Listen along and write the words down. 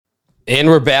And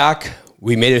we're back.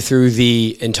 We made it through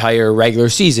the entire regular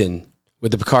season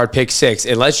with the Picard Pick 6.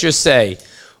 And let's just say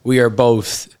we are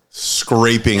both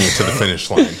scraping to the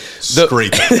finish line.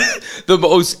 Scraping. The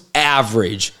most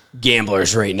average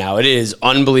gamblers right now. It is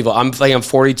unbelievable. I'm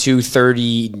 42,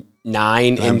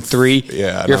 39, and 3.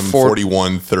 Yeah, and I'm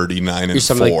 41, 39, and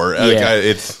 4.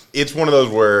 It's one of those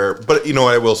where, but you know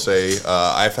what I will say,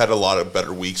 I've had a lot of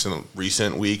better weeks in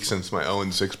recent weeks since my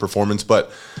 0-6 performance, but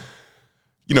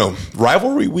you know,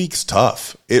 rivalry week's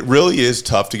tough. It really is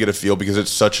tough to get a feel because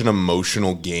it's such an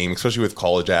emotional game, especially with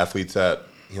college athletes that,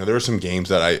 you know, there were some games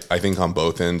that I think on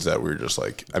both ends that we were just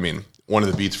like, I mean, one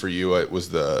of the beats for you, it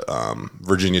was the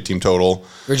Virginia team total.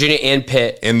 Virginia and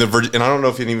Pitt. And I don't know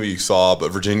if any of you saw,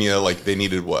 but Virginia, like they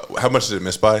needed what? How much did it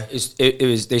miss by? They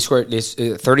scored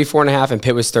 34.5 and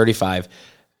Pitt was 35.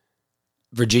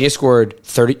 Virginia scored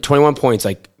 21 points,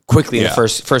 like, quickly in the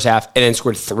first half, and then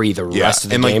scored 3 the rest of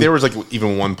the game. And like there was like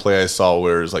even one play I saw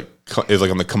where it was like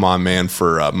on the come on man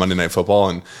for Monday Night Football,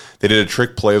 and they did a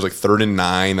trick play. It was like 3rd and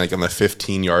 9, like on the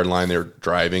 15-yard line. They were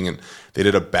driving, and they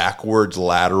did a backwards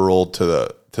lateral to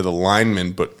the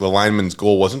lineman, but the lineman's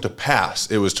goal wasn't to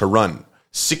pass; it was to run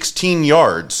 16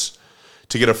 yards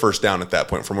to get a first down at that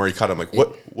point from where he caught him. Like,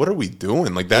 what are we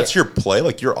doing? Like that's your play.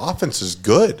 Like your offense is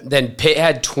good. Then Pitt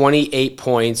had 28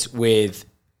 points with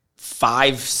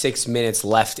 5-6 minutes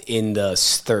left in the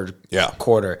third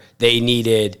quarter. They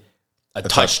needed a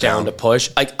touchdown to push.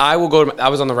 Like I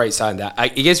was on the right side of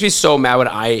that. It gets me so mad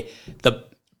when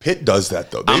Pitt does that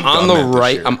though. I'm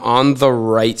on the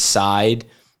right side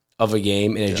of a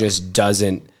game, and it just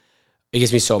doesn't. It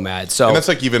gets me so mad. So and that's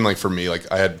like even like for me,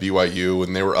 like I had BYU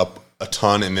and they were up a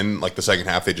ton, and then like the second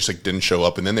half they just like didn't show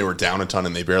up, and then they were down a ton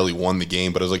and they barely won the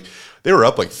game. But it was like they were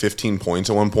up like 15 points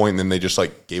at one point, and then they just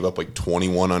like gave up like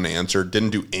 21 unanswered. Didn't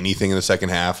do anything in the second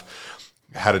half.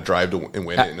 Had a drive to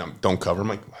win it, and don't cover. I'm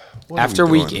like, after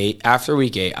week 8,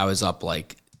 I was up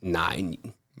like 9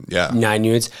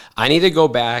 units. I need to go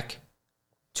back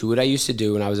to what I used to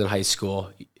do when I was in high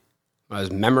school. I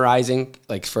was memorizing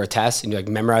like for a test, and you're like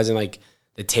memorizing like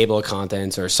the table of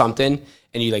contents or something,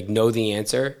 and you like know the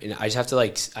answer, and I just have to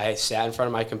like I sat in front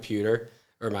of my computer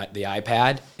or the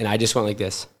iPad, and I just went like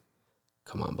this.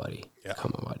 Come on, buddy. Yeah.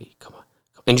 Come on, buddy. Come on.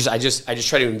 And I just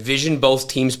try to envision both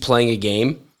teams playing a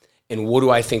game, and what do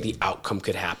I think the outcome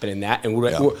could happen in that, and what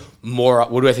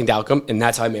do I think the outcome, and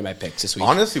that's how I made my picks this week.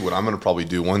 Honestly, what I'm going to probably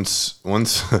do once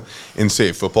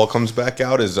NCAA football comes back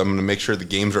out is I'm going to make sure the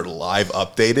games are live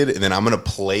updated, and then I'm going to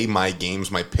play my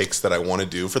games, my picks that I want to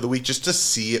do for the week, just to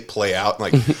see it play out.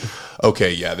 Like,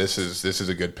 okay, yeah, this is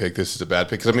a good pick, this is a bad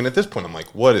pick. Because I mean, at this point, I'm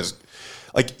like, what is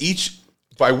like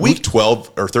by week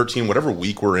 12 or 13, whatever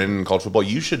week we're in college football,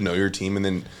 you should know your team, and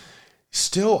then.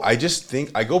 Still, I just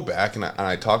think I go back and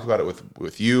I talk about it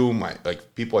with you, my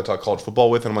like people I talk college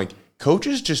football with, and I'm like,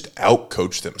 coaches just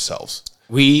out-coach themselves.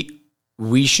 We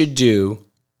should do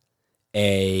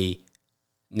a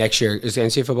next year. Is the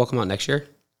NCAA football come out next year?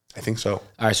 I think so.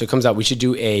 All right, so it comes out. We should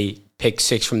do a pick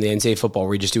 6 from the NCAA football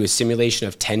where we just do a simulation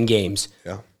of 10 games.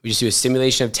 Yeah. We just do a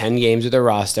simulation of 10 games with their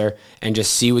roster and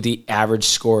just see what the average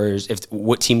score is,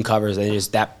 what team covers, and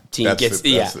just that team gets. I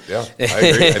agree.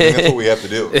 I think that's what we have to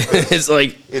do. It's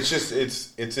like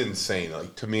it's insane.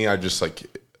 Like to me, I just like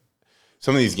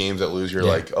some of these games that lose. You're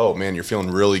like, oh man, you're feeling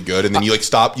really good, and then you like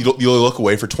stop. You look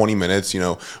away for 20 minutes. You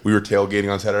know, we were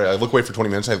tailgating on Saturday. I look away for 20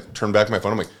 minutes. I turn back my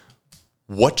phone. I'm like,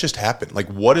 what just happened? Like,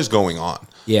 what is going on?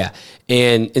 Yeah.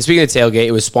 And speaking of tailgate,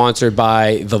 it was sponsored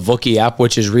by the Vookie app,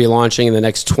 which is relaunching in the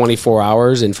next 24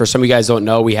 hours. And for some of you guys who don't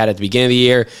know, we had at the beginning of the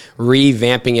year,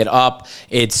 revamping it up.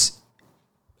 It's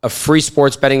a free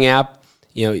sports betting app.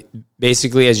 You know,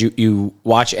 basically as you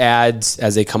watch ads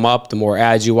as they come up, the more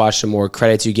ads you watch, the more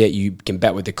credits you get. You can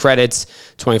bet with the credits,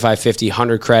 25, 50,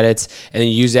 100 credits, and then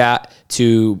you use that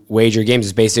to wager games.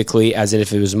 It's basically as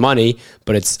if it was money,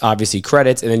 but it's obviously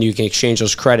credits, and then you can exchange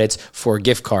those credits for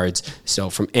gift cards. So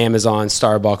from Amazon,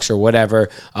 Starbucks, or whatever.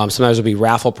 Sometimes it'll be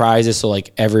raffle prizes. So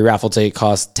like every raffle ticket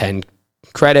costs 10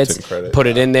 credits, put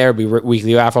it in there, be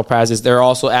weekly raffle prizes. They're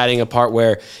also adding a part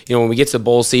where, you know, when we get to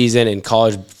bowl season and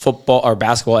college football or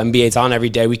basketball, NBA, it's on every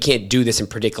day. We can't do this and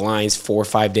predict lines 4 or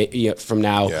 5 days from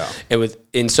now. Yeah.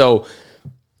 And so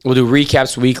we'll do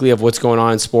recaps weekly of what's going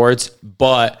on in sports,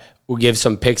 but we'll give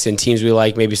some picks and teams we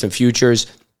like, maybe some futures.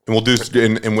 And we'll do,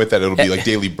 and with that, it'll be like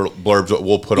daily blurbs that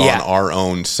we'll put on our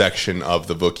own section of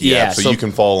the Vookie app. So you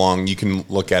can follow along. You can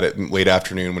look at it in late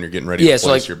afternoon when you're getting ready to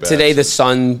place your bets. Today the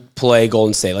Sun play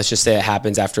Golden State. Let's just say it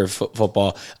happens after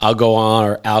football. I'll go on,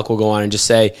 or Alec will go on and just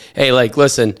say, hey, like,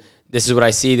 listen, this is what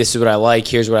I see, this is what I like,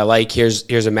 here's what I like, here's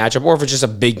a matchup, or if it's just a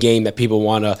big game that people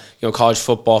want to, college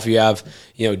football, if you have,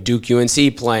 Duke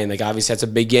UNC playing, like obviously that's a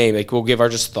big game. Like we'll give our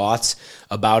just thoughts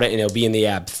about it, and it'll be in the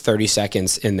app, 30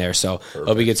 seconds in there. So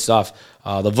It'll be good stuff.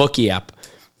 The Vookie app,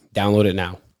 download it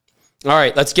now. All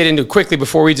right, let's get into quickly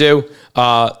before we do.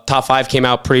 Top 5 came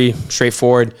out pretty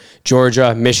straightforward.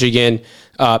 Georgia, Michigan.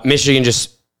 Michigan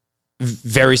just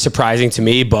very surprising to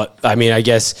me, but I mean, I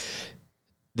guess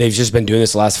they've just been doing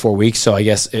this the last 4 weeks, so I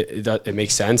guess it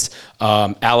makes sense.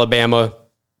 Alabama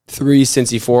 3,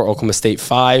 Cincy 4, Oklahoma State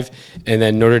 5, and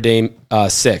then Notre Dame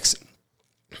 6.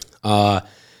 I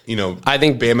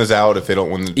think Bama's out if they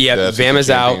don't win the Bama's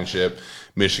championship.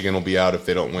 Michigan will be out if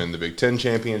they don't win the Big Ten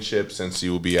championship. Cincy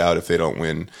will be out if they don't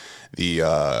win the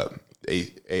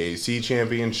AAC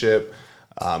championship.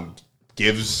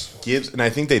 Gives, and I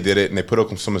think they did it, and they put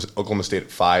Oklahoma State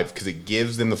at 5 because it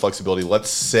gives them the flexibility. Let's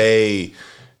say,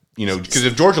 because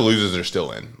if Georgia loses, they're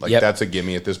still in. That's a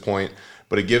gimme at this point.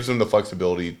 But it gives them the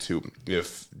flexibility to,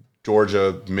 if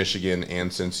Georgia, Michigan, and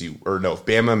Cincy, if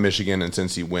Bama, Michigan, and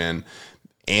Cincy win,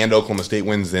 and Oklahoma State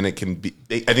wins, then it can be.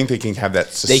 I think they can have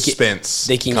that suspense.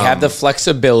 They can have the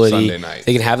flexibility. Sunday night.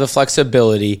 They can have the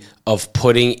flexibility of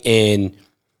putting in.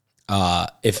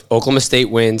 If Oklahoma State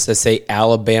wins, let's say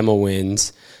Alabama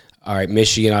wins. All right,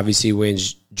 Michigan obviously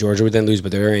wins. Georgia would then lose,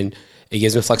 but they're in. It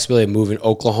gives them flexibility of moving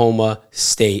Oklahoma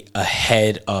State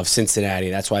ahead of Cincinnati.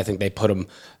 That's why I think they put them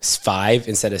 5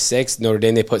 instead of 6. Notre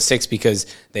Dame, they put 6 because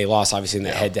they lost, obviously, in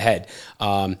the head-to-head.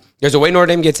 There's a way Notre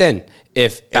Dame gets in.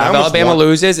 If Alabama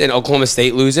loses and Oklahoma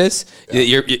State loses,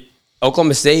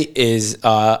 Oklahoma State is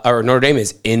or Notre Dame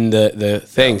is in the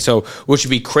thing. So, which would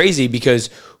be crazy because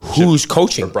who's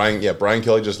coaching? Brian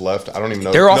Kelly just left. I don't even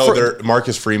know. They're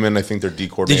Marcus Freeman. I think they're D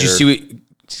coordinator. Did you see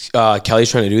what Kelly's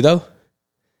trying to do though?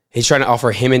 He's trying to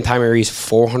offer him and Tyrese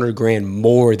 $400,000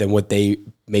 more than what they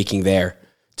making there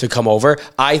to come over.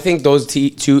 I think those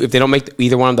two, if they don't make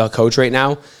either one of the coach right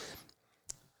now.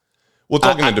 Well, it's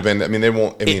all going to depend. I mean, they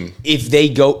won't. I mean, if they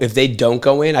don't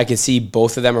go in, I can see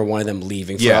both of them or one of them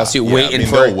leaving. They'll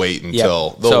wait until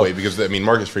they'll wait because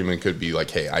Marcus Freeman could be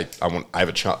like, hey, I have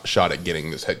a shot at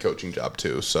getting this head coaching job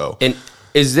too. So, and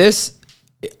is this?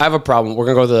 I have a problem. We're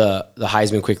gonna go to the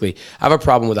Heisman quickly. I have a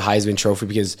problem with the Heisman Trophy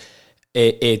because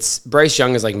it's Bryce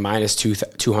Young is like minus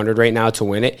 200 right now to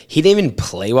win it. He didn't even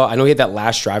play well. I know he had that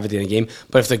last drive at the end of the game,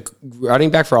 but if the running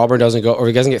back for Auburn doesn't go or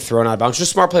he doesn't get thrown out of bounds,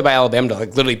 just smart play by Alabama to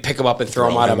like literally pick him up and throw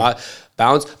him out of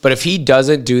bounds. But if he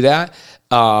doesn't do that,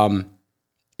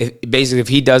 if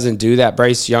he doesn't do that,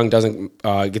 Bryce Young doesn't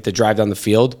get the drive down the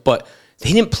field. But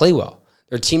they didn't play well.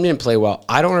 Their team didn't play well.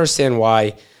 I don't understand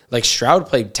why. Like Stroud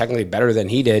played technically better than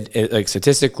he did, like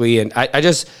statistically, and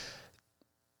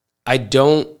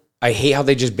I hate how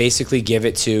they just basically give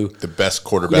it to the best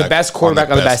quarterback,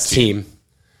 on the best team.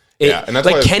 And that's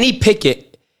like Kenny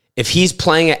Pickett. If he's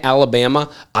playing at Alabama,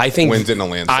 I think wins in a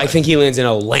landslide. I think he lands in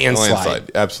a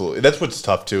landslide. Absolutely. That's what's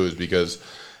tough too, is because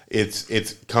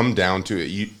it's come down to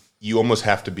it. You almost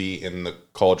have to be in the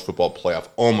college football playoff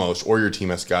almost, or your team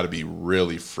has got to be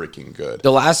really freaking good.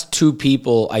 The last two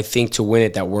people I think to win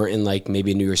it that weren't in like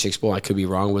maybe a New Year's Six Bowl, I could be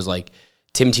wrong, was like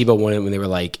Tim Tebow won it when they were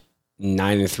like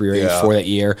 9-3 or 8-4 that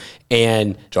year,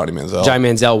 and Johnny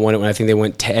Manziel won it when I think they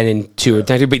went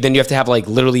 10-2. But then you have to have like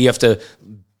literally you have to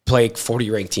play 40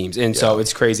 ranked teams, and so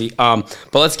it's crazy. But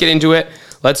let's get into it.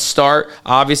 Let's start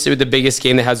obviously with the biggest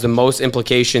game that has the most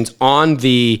implications on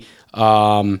the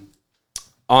college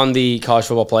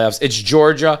football playoffs. It's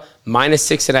Georgia minus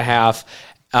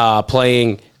 6.5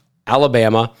 playing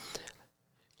Alabama.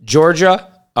 Georgia.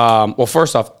 Well,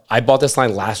 first off, I bought this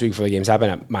line last week before the games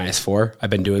happened at -4. I've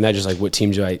been doing that, just like what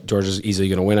teams Georgia's easily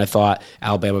going to win. I thought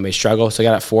Alabama may struggle, so I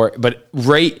got at 4. But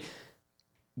right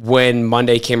when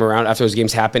Monday came around, after those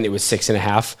games happened, it was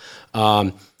 6.5.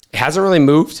 It hasn't really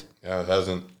moved. Yeah, it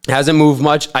hasn't. It hasn't moved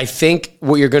much. I think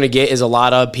what you're going to get is a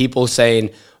lot of people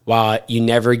saying, "Wow, you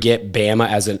never get Bama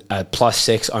as a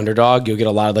 +6 underdog." You'll get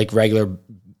a lot of like regular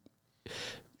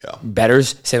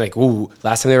bettors saying like, "Ooh,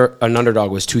 last time they were an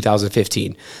underdog was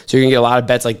 2015." So you're gonna get a lot of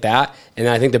bets like that, and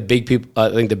I think the big people,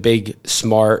 I think the big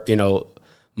smart,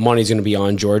 money is gonna be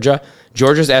on Georgia.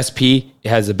 Georgia's SP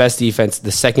has the best defense,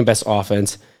 the second best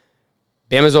offense.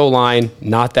 Bama's O-line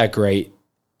not that great.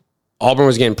 Auburn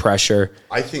was getting pressure.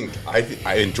 I think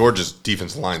Georgia's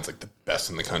defense line's like the best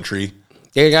in the country.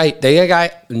 They got a guy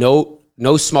no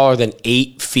smaller than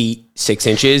 8 feet 6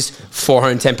 inches,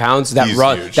 410 pounds.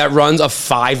 That runs a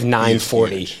 5.9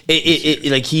 40.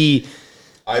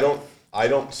 I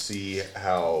don't see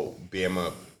how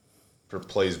Bama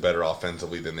plays better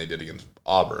offensively than they did against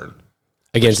Auburn.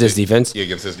 against this defense. Yeah,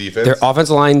 against this defense. Their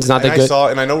offensive line's not that good.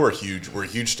 I know we're a huge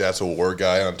Stats Award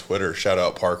guy on Twitter. Shout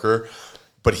out Parker.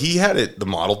 But he had the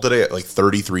model today at like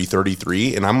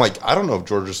 33, and I'm like, I don't know if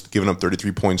Georgia's giving up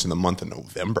 33 points in the month of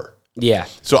November. Yeah.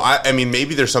 So, I mean,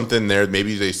 maybe there's something there.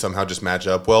 Maybe they somehow just match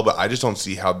up well, but I just don't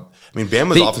see how. I mean,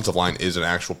 Bama's offensive line is an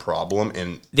actual problem.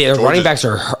 And their running backs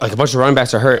are hurt. Like a bunch of running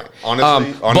backs are hurt. Yeah,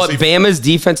 honestly. But Bama's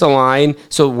defensive line,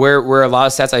 so where a lot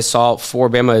of stats I saw for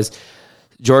Bama is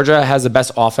Georgia has the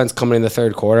best offense coming in the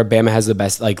third quarter. Bama has the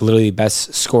best, like literally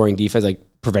best scoring defense, like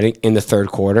preventing in the third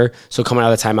quarter. So coming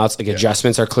out of the timeouts, like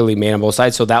adjustments are clearly made on both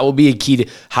sides. So that will be a key to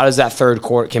how does that third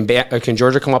quarter, can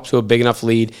Georgia come up to a big enough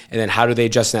lead, and then how do they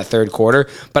adjust in that third quarter?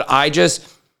 But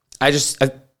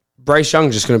Bryce Young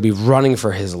just going to be running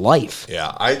for his life.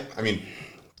 Yeah, I mean,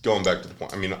 going back to the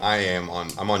point, I mean, I'm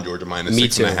on Georgia minus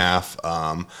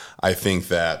 6.5. I think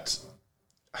that,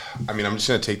 I mean, I'm just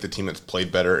going to take the team that's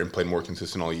played better and played more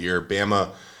consistent all year.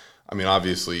 Bama, I mean,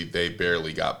 obviously, they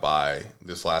barely got by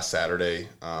this last Saturday.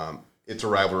 It's a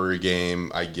rivalry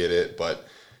game. I get it. But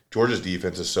Georgia's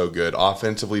defense is so good.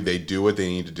 Offensively, they do what they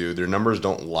need to do. Their numbers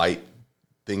don't light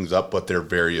things up, but they're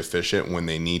very efficient when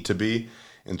they need to be.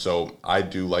 And so I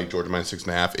do like Georgia minus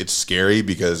 6.5. It's scary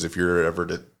because if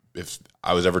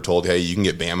I was ever told, hey, you can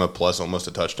get Bama plus almost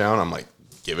a touchdown, I'm like,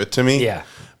 give it to me. Yeah.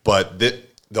 But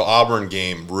the Auburn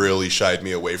game really shied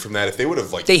me away from that. If they would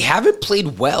have they haven't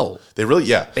played well. They really,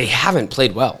 yeah, they haven't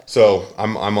played well. So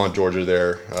I'm on Georgia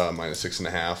there, minus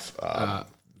 6.5.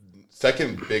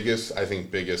 Second biggest, I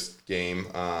think biggest game.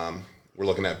 We're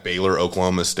looking at Baylor,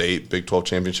 Oklahoma State, Big 12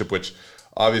 championship, which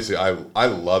obviously I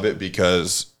love it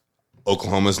because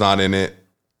Oklahoma's not in it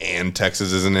and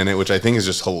Texas isn't in it, which I think is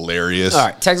just hilarious. All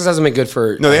right, Texas hasn't been good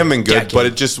for no, they haven't been good, but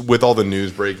it just with all the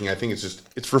news breaking, I think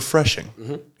it's refreshing.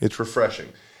 Mm-hmm. It's refreshing,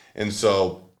 and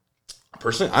so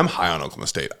personally, I'm high on Oklahoma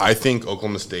State. I think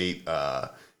Oklahoma State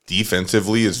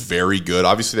defensively is very good.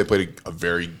 Obviously, they played a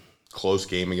very close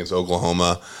game against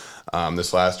Oklahoma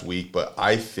this last week, but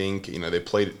I think they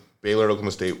played Baylor and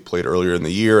Oklahoma State played earlier in the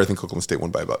year. I think Oklahoma State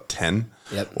won by about 10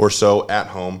 or so at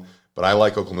home, but I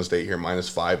like Oklahoma State here minus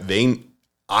 5.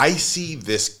 I see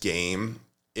this game,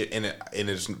 and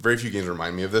it's very few games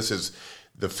remind me of this, is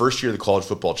the first year the college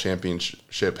football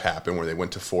championship happened where they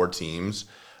went to 4 teams.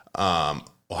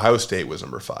 Ohio State was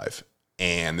number 5.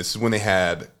 And this is when they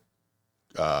had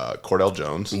Cordell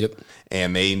Jones. Yep.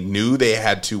 And they knew they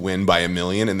had to win by 1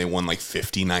 million, and they won like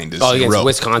 59-0. Against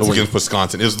Wisconsin. Against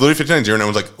Wisconsin. It was literally 59-0, and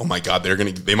everyone's like, oh my God,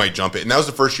 they might jump it. And that was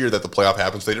the first year that the playoff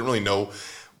happened, so they didn't really know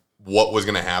what was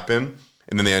going to happen.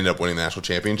 And then they ended up winning the national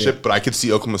championship. Yeah. But I could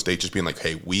see Oklahoma State just being like,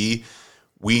 hey, we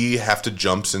have to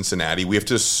jump Cincinnati. We have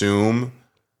to assume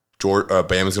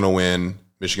Bama's going to win,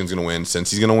 Michigan's going to win,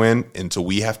 Cincy's going to win. And so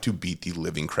we have to beat the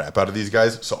living crap out of these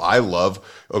guys. So I love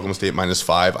Oklahoma State minus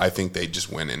 5. I think they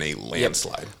just win in a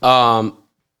landslide.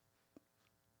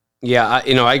 Yeah,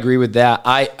 I agree with that.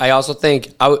 I also think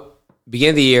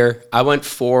beginning of the year, I went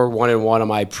 4-1-1 on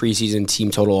my preseason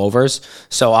team total overs.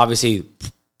 So obviously,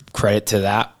 credit to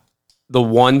that. The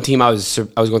one team I was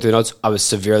going through the notes I was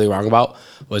severely wrong about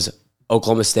was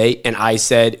Oklahoma State, and I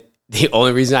said the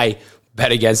only reason I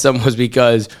bet against them was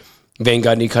because Van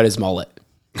Gundy cut his mullet.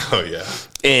 Oh yeah,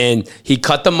 and he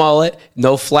cut the mullet,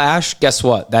 no flash. Guess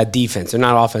what? That defense, they're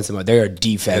not offensive. Their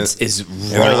defense is rolling.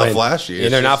 They're not flashy.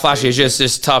 And they're not flashy. It's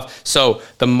just tough. So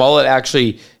the mullet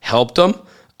actually helped them.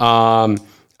 I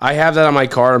have that on my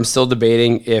card. I'm still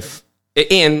debating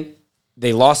and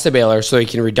they lost to Baylor, so they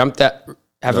can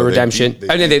have a redemption.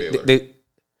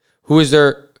 Who was?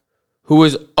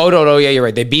 Oh no, yeah, you're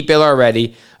right. They beat Baylor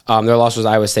already. Their loss was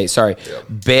Iowa State. Sorry, yep.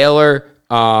 Baylor.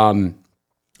 But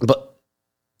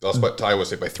lost by Iowa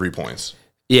State by 3 points.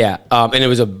 Yeah, and it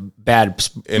was a bad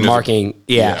marking.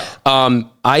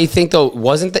 I think though,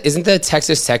 isn't the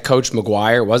Texas Tech coach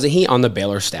McGuire? Wasn't he on the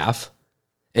Baylor staff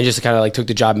and just kind of like took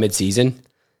the job midseason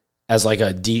as like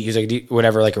he's like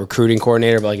whatever, like a recruiting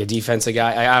coordinator, but like a defensive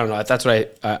guy. I don't know. That's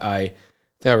what I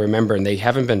think I remember, and they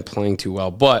haven't been playing too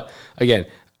well. But again,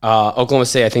 Oklahoma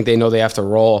State, I think they know they have to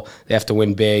roll. They have to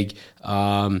win big.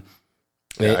 I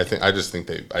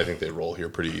think they roll here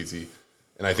pretty easy,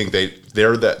 and I think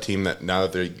they're that team that now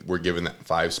that they were given that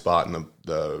 5 spot in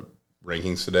the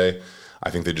rankings today, I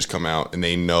think they just come out and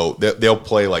they know they'll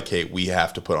play like, hey, we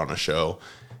have to put on a show,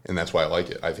 and that's why I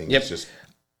like it. I think it's just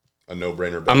a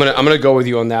no-brainer. I'm gonna go with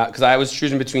you on that because I was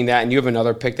choosing between that and you have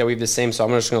another pick that we have the same, so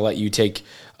I'm just gonna let you take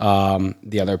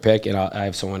the other pick, and I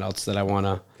have someone else that I want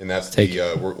to. And that's take.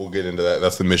 We'll get into that.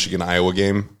 That's the Michigan-Iowa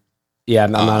game. Yeah,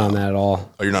 I'm not on that at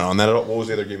all. Oh, you're not on that at all? What was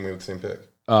the other game we had the same pick?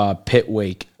 Pitt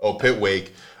Wake. Oh, Pitt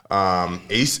Wake.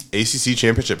 ACC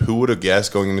championship. Who would have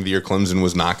guessed going into the year Clemson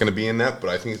was not going to be in that? But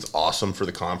I think it's awesome for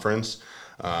the conference.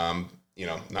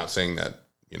 Not saying that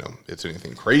it's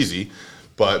anything crazy,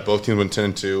 but both teams went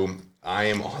 10-2. I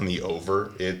am on the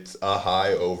over. It's a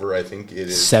high over. I think it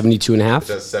is 72.5.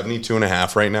 It's at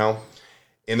 72.5 right now.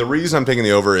 And the reason I'm taking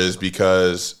the over is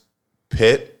because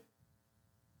Pitt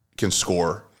can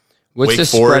score. What's the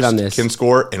spread on this? Can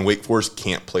score, and Wake Forest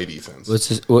can't play defense. The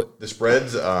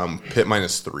spread's Pitt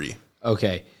 -3.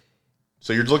 Okay.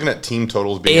 So you're looking at team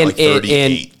totals being like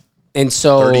 38. And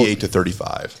so 38 to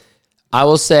 35. I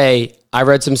will say, I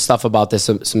read some stuff about this.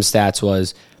 Some stats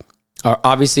was,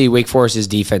 obviously Wake Forest's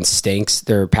defense stinks.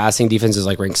 Their passing defense is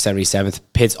like ranked 77th.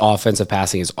 Pitt's offensive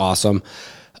passing is awesome.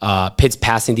 Pitt's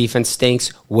passing defense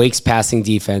stinks. Wake's passing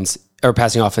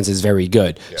offense is very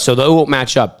good. Yeah. So they won't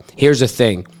match up. Here's the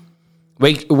thing.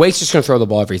 Wake's just going to throw the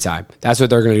ball every time. That's what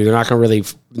they're going to do. They're not going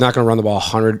to run the ball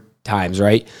 100 times,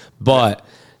 right? But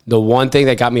the one thing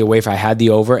that got me away from, I had the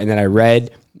over, and then I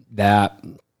read that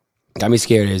got me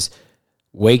scared is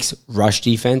Wake's rush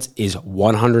defense is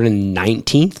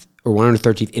 119th or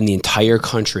 113th in the entire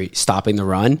country stopping the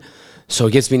run. So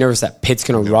it gets me nervous that Pitt's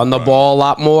going to run the ball a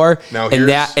lot more. Now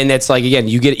and that's like, again,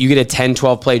 you get a 10,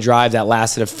 12 play drive that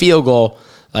lasted a field goal.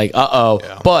 Like,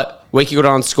 Yeah. But Wake can go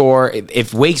down and score.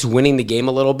 If Wake's winning the game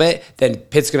a little bit, then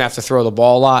Pitt's going to have to throw the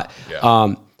ball a lot.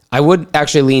 Yeah. I would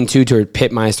actually lean toward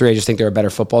Pitt -3. I just think they're a better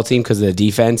football team because of the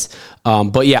defense.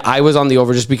 But yeah, I was on the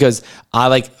over just because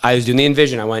I was doing the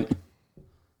envision. I went,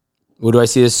 what do I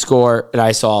see this score? And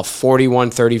I saw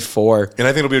 41-34. And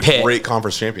I think it'll be a Pitt. Great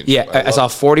conference championship. Yeah, I saw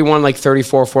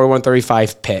 41-34,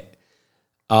 41-35 Pitt.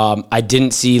 I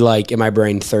didn't see in my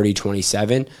brain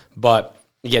 30-27, but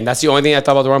again, that's the only thing I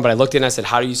thought about the run, but I looked in and I said,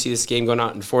 how do you see this game going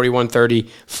out? And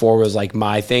 41-34 was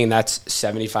my thing, and that's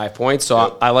 75 points. So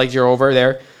yep. I liked your over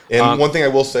there. And one thing I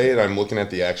will say, and I'm looking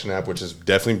at the action app, which has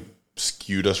definitely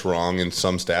skewed us wrong in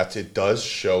some stats, it does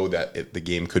show that the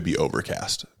game could be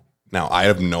overcast. Now, I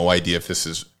have no idea if this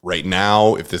is right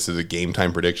now, if this is a game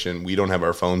time prediction. We don't have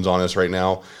our phones on us right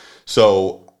now.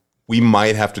 So we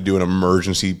might have to do an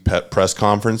emergency press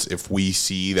conference if we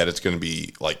see that it's going to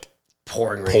be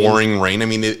pouring rain. I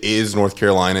mean, it is North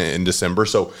Carolina in December,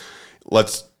 so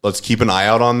let's keep an eye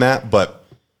out on that. But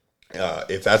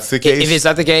if that's the case, if it's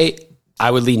not the case, I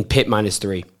would lean Pitt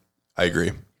 -3. I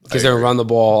agree because they're gonna run the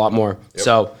ball a lot more. Yep.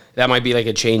 So that might be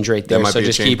a change right there. That might so be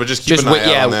just a change, but just keep an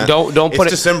eye out on that. Don't put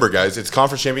it's December, guys. It's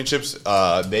conference championships.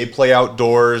 They play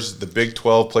outdoors. The Big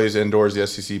 12 plays indoors. The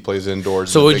SEC plays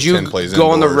indoors. So would you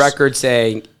go on the indoors. record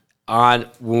saying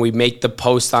when we make the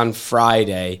post on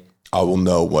Friday? I will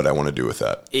know what I want to do with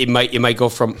that. It might go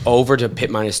from over to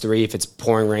Pitt -3 if it's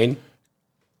pouring rain.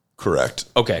 Correct.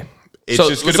 Okay. It's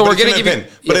just good. So we're gonna give you.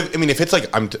 But if it's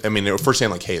if we're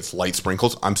saying hey, it's light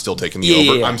sprinkles, I'm still taking the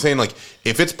over. Yeah. I'm saying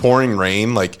if it's pouring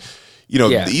rain,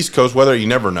 the East Coast weather, you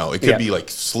never know. It could be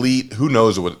sleet. Who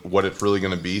knows what it's really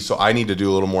going to be? So I need to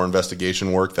do a little more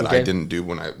investigation work that I didn't do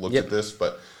when I looked at this.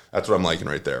 But that's what I'm liking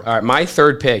right there. All right, my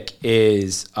third pick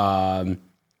is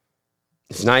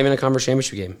it's not even a conference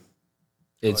championship game.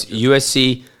 It's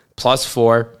USC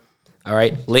 +4. All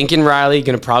right. Lincoln Riley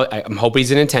going to I'm hoping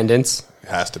he's in attendance. It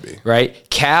has to be. Right.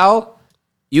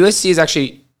 USC is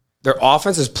actually, their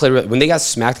offense has played really, when they got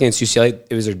smacked against UCLA,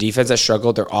 it was their defense that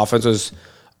struggled. Their offense was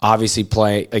obviously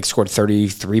scored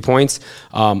 33 points.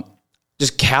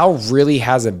 Just Cal really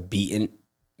hasn't beaten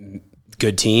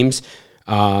good teams.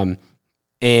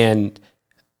 And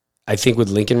I think with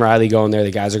Lincoln Riley going there,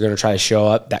 the guys are going to try to show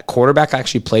up. That quarterback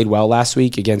actually played well last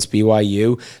week against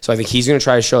BYU. So I think he's going to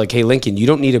try to show hey, Lincoln, you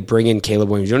don't need to bring in Caleb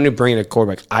Williams. You don't need to bring in a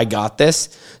quarterback. I got this.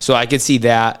 So I could see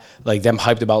that, them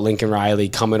hyped about Lincoln Riley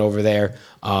coming over there.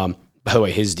 By the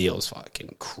way, his deal is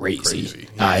fucking crazy. He's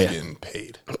getting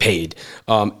paid.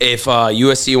 If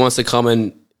USC wants to come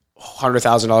in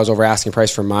 $100,000 over asking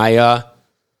price for my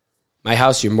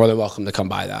house, you're more than welcome to come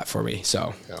buy that for me.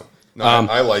 So. Yeah. No,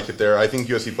 I like it there. I think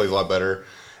USC plays a lot better.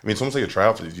 I mean, it's almost like a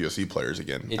tryout for these USC players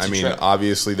again.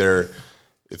 Obviously, it's going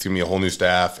to be a whole new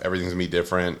staff. Everything's going to be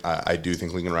different. I do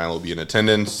think Lincoln Riley will be in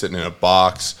attendance, sitting in a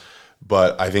box.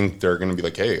 But I think they're going to be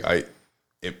hey,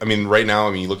 right now,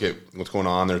 you look at what's going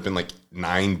on. There's been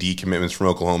 9 decommitments from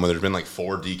Oklahoma. There's been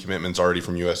 4 decommitments already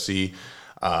from USC.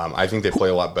 I think they play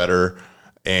a lot better.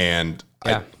 And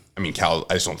Cal,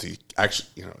 I just don't see.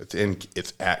 Actually,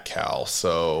 it's at Cal,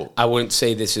 so I wouldn't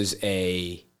say this is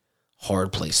a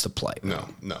hard place to play. No,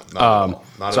 not at all.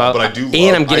 Not so at all. But I do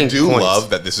points.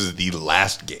 love that this is the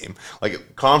last game.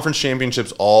 Like conference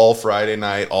championships all Friday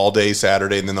night, all day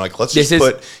Saturday, and then they're like, let's just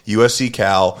put USC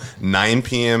Cal 9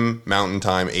 p.m. Mountain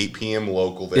Time, 8 p.m.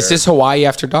 local there. This is Hawaii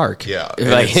after dark. Yeah,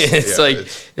 like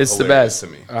it's the best to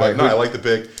me. But no, I like the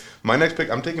pick. My next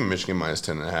pick, I'm taking Michigan minus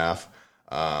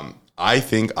 10.5. I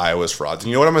think Iowa's frauds. And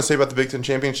you know what I'm going to say about the Big Ten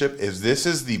Championship? This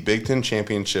is the Big Ten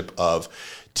Championship of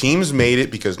teams made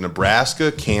it because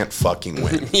Nebraska can't fucking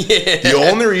win. The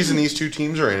only reason these two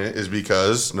teams are in it is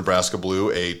because Nebraska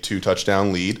blew a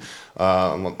 2-touchdown lead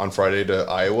on Friday to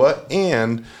Iowa,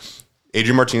 and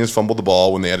Adrian Martinez fumbled the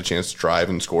ball when they had a chance to drive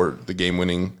and score the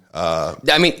game-winning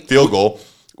field goal.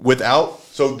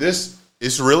 This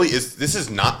is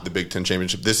not the Big Ten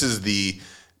Championship. This is the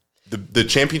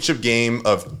championship game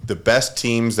of the best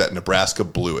teams that Nebraska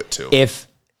blew it to.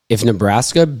 If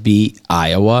Nebraska beat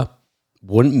Iowa,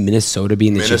 wouldn't Minnesota be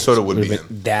in the Minnesota would be in.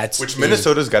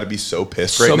 Minnesota's got to be so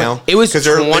pissed right now. It was because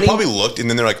they probably looked and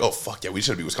then they're like, oh fuck yeah, we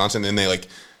should beat Wisconsin. And then they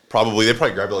probably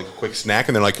grabbed like a quick snack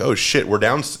and they're like, oh shit, we're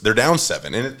down. They're down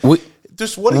 7. And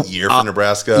just what a year for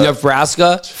Nebraska.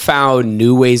 Nebraska found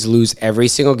new ways to lose every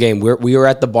single game. We were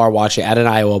at the bar watching at an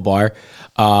Iowa bar.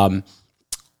 I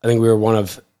think we were one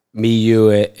of. Me,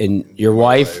 you, and your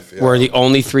wife were the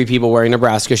only 3 people wearing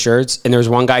Nebraska shirts, and there was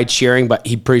one guy cheering, but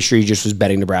he pretty sure he just was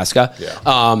betting Nebraska.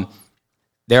 Yeah.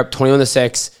 They're up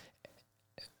 21-6.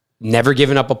 Never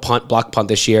given up a block punt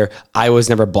this year. Iowa's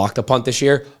never blocked a punt this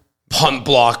year. Punt,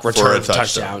 block, return,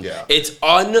 touchdown. Yeah. It's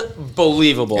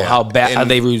unbelievable how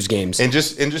they lose games. And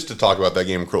just to talk about that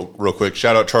game real quick,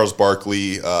 shout out Charles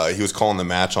Barkley. He was calling the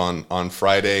match on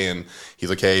Friday, and he's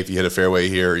like, hey, if you hit a fairway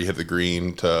here, you hit the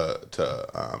green to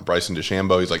Bryson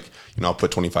DeChambeau. He's like, I'll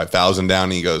put 25,000 down.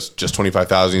 And he goes, just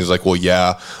 25,000. He's like, well,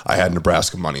 yeah, I had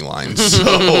Nebraska money lines.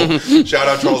 So shout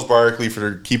out Charles Barkley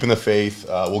for keeping the faith.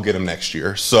 We'll get him next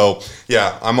year. So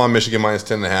yeah, I'm on Michigan minus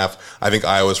 10.5. I think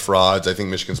Iowa's frauds. I think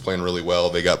Michigan's playing really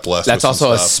well. They got blessed. That's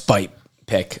also a spite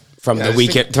pick from the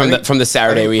weekend from the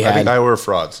Saturday we had. I think Iowa are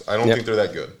frauds. I don't think they're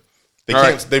that good. They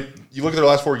can't. Right. You look at their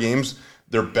last 4 games.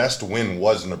 Their best win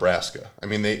was Nebraska. I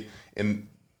mean, they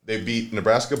beat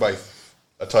Nebraska by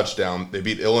a touchdown. They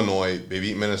beat Illinois. They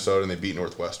beat Minnesota, and they beat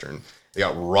Northwestern. They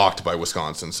got rocked by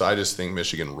Wisconsin. So I just think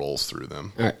Michigan rolls through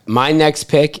them. All right. My next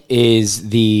pick is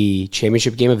the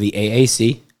championship game of the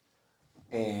AAC,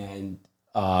 and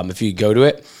if you go to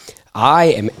it, I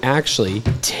am actually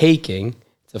taking.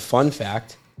 It's a fun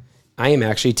fact. I am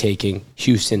actually taking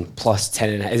Houston plus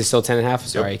 10.5. Is it still 10.5?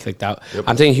 Sorry, I clicked out. Yep.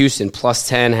 I'm taking Houston plus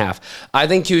 10.5. I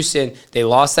think Houston, they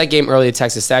lost that game early to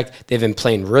Texas Tech. They've been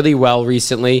playing really well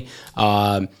recently.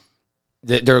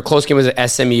 Their close game was at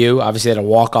SMU. Obviously, they had a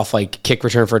walk-off kick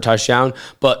return for a touchdown.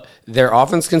 But their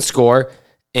offense can score,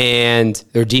 and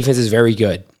their defense is very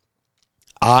good.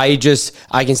 I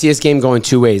can see this game going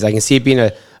 2 ways. I can see it being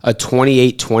a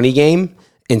 28-20 game,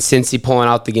 and Cincy pulling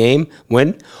out the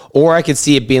win, or I could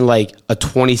see it being like a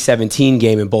 2017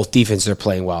 game and both defenses are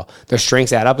playing well. Their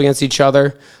strengths add up against each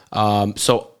other.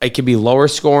 So it could be lower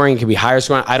scoring, it could be higher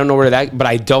scoring. I don't know where that, but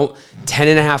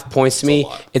 10.5 points to me.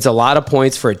 It's a lot of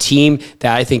points for a team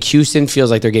that I think Houston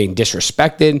feels like they're getting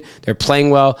disrespected. They're playing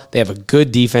well. They have a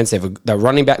good defense. They have the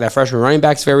running back, that freshman running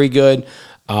back's very good.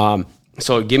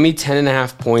 So give me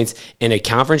 10.5 points in a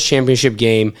conference championship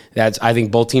game. I think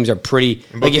both teams are pretty.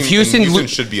 If Houston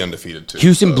should be undefeated too.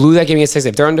 Houston blew that game against Texas.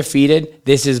 If they're undefeated,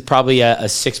 this is probably a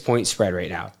 6-point spread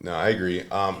right now. No, I agree.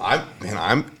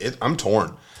 I'm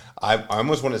torn. I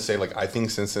almost want to say I think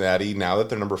Cincinnati, now that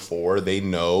they're number 4, they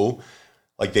know.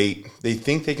 They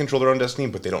think they control their own destiny,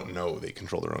 but they don't know they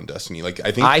control their own destiny.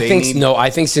 I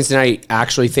think Cincinnati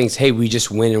actually thinks, hey, we just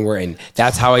win and we're in.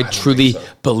 That's how I truly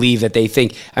believe that they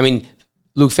think. I mean,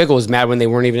 Luke Fickell was mad when they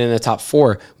weren't even in the top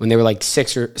 4 when they were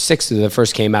 6 when the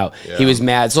first came out. Yeah. He was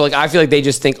mad. So I feel like they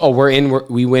just think, oh, we're in,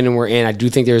 we win and we're in. I do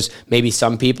think there's maybe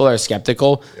some people are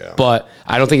skeptical, but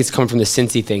I don't think it's coming from the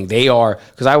Cincy thing. They are,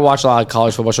 because I watch a lot of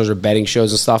college football shows or betting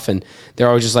shows and stuff, and they're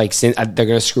always just they're going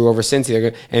to screw over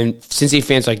Cincy. And Cincy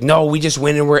fans are no, we just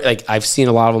win and we're I've seen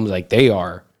a lot of them they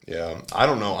are. Yeah, I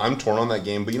don't know. I'm torn on that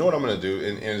game, but you know what I'm going to do?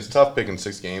 And it's tough picking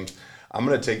 6 games. I'm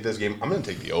going to take this game. I'm going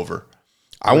to take the over.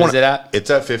 What is it at? It's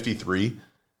at 53.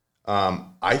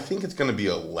 I think it's going to be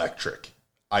electric.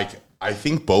 I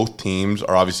think both teams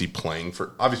are obviously playing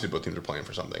for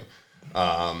something.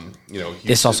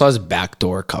 This also has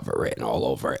backdoor cover written all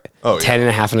over it. Oh,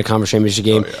 yeah. 10.5 in a conference championship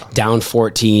game, down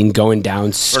 14, going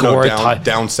down, score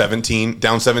down 17,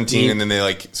 and then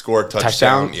they score a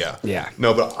touchdown. Yeah.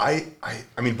 No, but I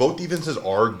mean, both defenses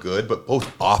are good, but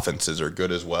both offenses are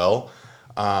good as well.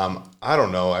 I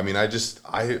don't know. I mean,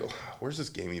 where's this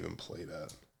game even played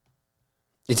at?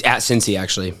 It's at Cincy,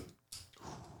 actually.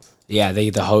 Yeah,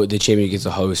 they get the champion gets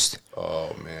the host.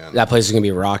 Oh man, that place is gonna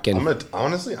be rocking. I'm gonna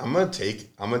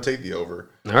take the over.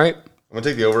 All right, I'm gonna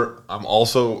take the over.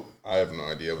 I have no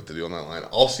idea what to do on that line.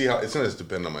 I'll see how it's gonna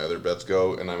depend on my other bets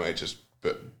go, and I might just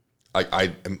bet.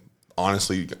 I am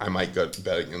honestly, I might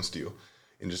bet against you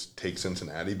and just take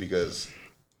Cincinnati because.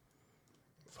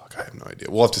 I have no idea.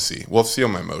 We'll have to see. We'll have to see how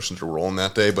my emotions are rolling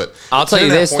that day. But I'll tell you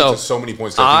this though. So many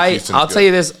points. I'll tell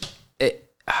you this.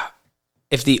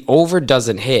 If the over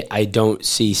doesn't hit, I don't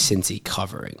see Cincy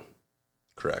covering.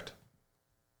 Correct.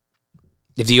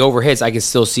 If the over hits, I can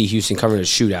still see Houston covering a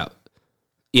shootout.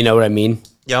 You know what I mean?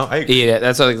 Yeah, I agree. Yeah,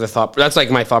 that's like the thought. That's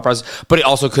like my thought process. But it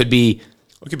also could be.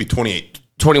 It could be 28.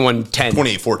 21-10.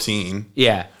 28-14.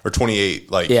 Yeah. Or 28,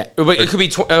 Yeah. But it could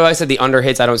be, I said the under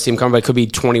hits, I don't see him coming, but it could be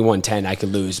 21-10, I could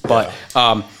lose. But,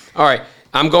 all right.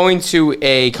 I'm going to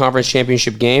a conference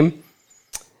championship game.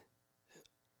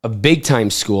 A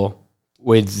big-time school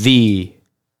with the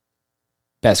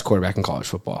best quarterback in college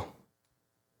football.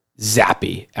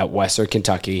 Zappy at Western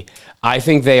Kentucky. I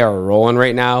think they are rolling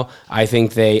right now. I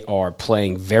think they are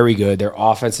playing very good. Their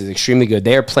offense is extremely good.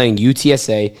 They are playing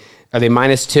UTSA. Are they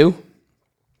 -2?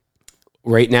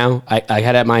 Right now, I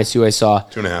had at -2. I saw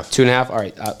 2.5. 2.5. All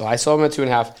right, I saw them at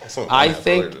 2.5. I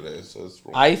think. Today, so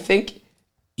I think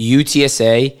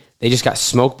UTSA. They just got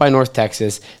smoked by North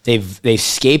Texas. They've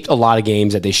escaped a lot of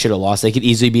games that they should have lost. They could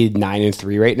easily be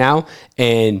 9-3 right now,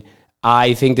 and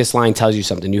I think this line tells you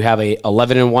something. You have a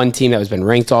 11-1 team that has been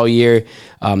ranked all year.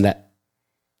 That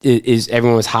is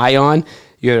everyone was high on.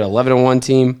 You have an 11-1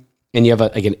 team. And you have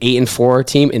an 8-4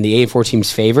 team, and the 8-4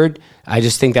 team's favored. I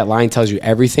just think that line tells you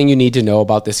everything you need to know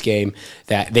about this game.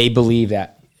 That they believe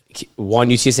that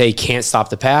UTSA can't stop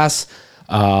the pass.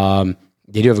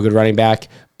 They do have a good running back,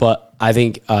 but I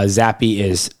think Zappy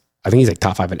is. I think he's like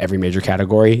top 5 in every major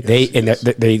category. Yes,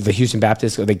 the Houston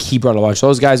Baptist. He brought a bunch of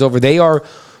those guys over. They are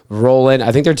rolling.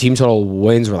 I think their team total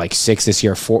wins were like 6 this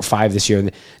year, 5 this year.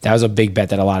 And that was a big bet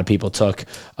that a lot of people took,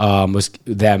 was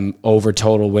them over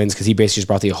total wins because he basically just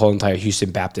brought the whole entire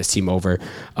Houston Baptist team over.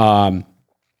 And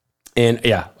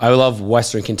yeah, I love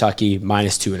Western Kentucky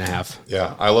 -2.5.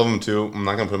 Yeah, I love them too. I'm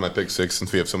not going to put in my pick 6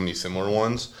 since we have so many similar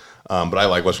ones. But I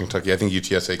like Western Kentucky. I think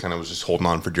UTSA kind of was just holding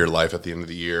on for dear life at the end of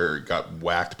the year. Got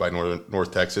whacked by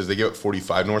North Texas. They gave up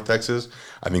 45 North Texas.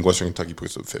 I think Western Kentucky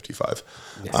puts up 55.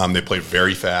 Yeah. They play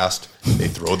very fast. They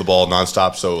throw the ball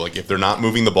nonstop. So like if they're not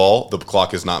moving the ball, the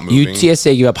clock is not moving.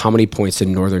 UTSA gave up how many points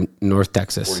in North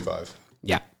Texas? 45.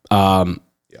 Yeah.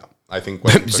 Yeah. I think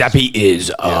Zappy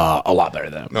is a lot better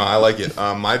than him. No, I like it.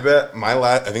 My bet,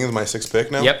 I think it's my 6th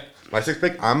pick now. Yep. My 6th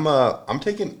pick. I'm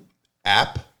taking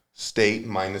App State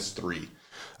 -3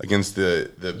 against the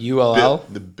ULL,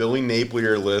 the Billy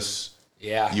Napier-less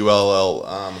Yeah.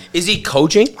 ULL. Is he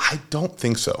coaching? I don't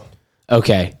think so.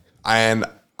 Okay. And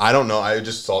I don't know. I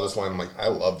just saw this line. I'm like, I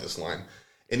love this line.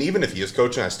 And even if he is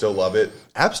coaching, I still love it.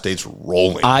 App State's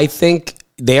rolling. I think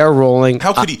they are rolling.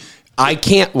 How could he? I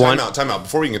can't. Time out.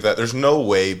 Before we can get that, there's no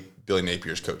way Billy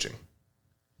Napier's coaching.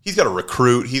 He's got to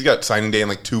recruit. He's got signing day in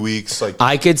like 2 weeks. Like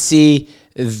I could see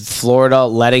Florida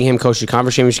letting him coach the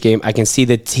conference championship game. I can see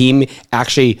the team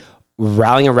actually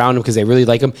rallying around him because they really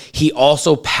like him. He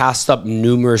also passed up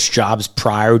numerous jobs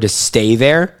prior to stay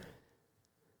there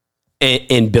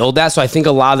and build that. So I think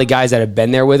a lot of the guys that have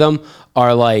been there with him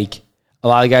are like,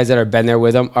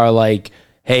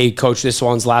 hey, coach, this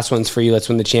last one's for you. Let's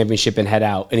win the championship and head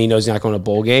out. And he knows he's not going to a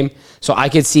bowl game. So I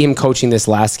could see him coaching this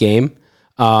last game.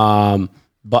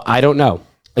 But I don't know.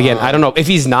 Again, I don't know. If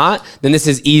he's not, then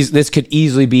this could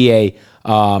easily be a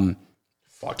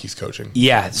fuck, he's coaching.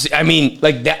 Yeah. I mean,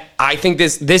 like that. I think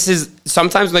this is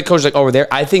sometimes when the coach is like over there,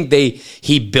 I think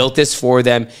he built this for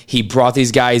them. He brought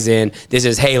these guys in. This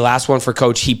is, hey, last one for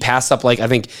coach. He passed up, like, I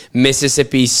think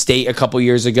Mississippi State a couple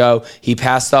years ago. He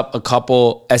passed up a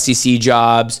couple SEC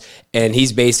jobs, and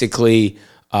he's basically,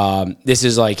 this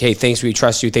is like, hey, thanks, we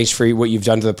trust you. Thanks for what you've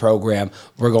done to the program.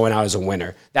 We're going out as a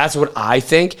winner. That's what I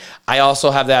think. I also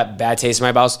have that bad taste in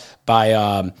my mouth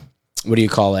by, what do you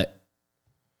call it?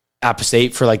 App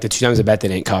State for like the 2 times I bet they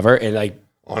didn't cover. And like,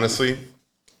 honestly,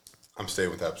 I'm staying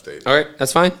with App State. All right,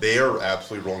 that's fine. They are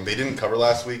absolutely wrong. They didn't cover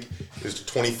last week. It was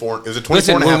 24. It was a 24.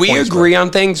 Listen, when we agree on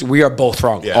things, we are both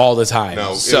wrong all the time.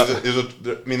 No, so,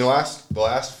 the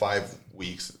last 5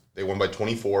 weeks they won by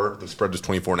 24. The spread was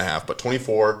 24.5, but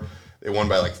 24 they won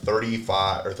by like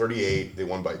 35 or 38. They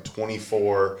won by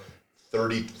 24,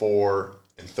 34.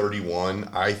 And 31,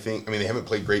 I think. I mean, they haven't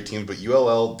played great teams, but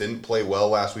ULL didn't play well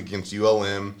last week against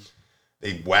ULM.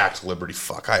 They whacked Liberty.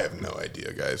 Fuck, I have no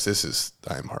idea, guys.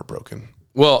 I am heartbroken.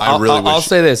 Well, I'll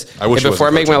say this. I wish before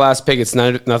I make my last pick, it's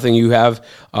nothing you have.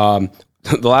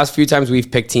 the last few times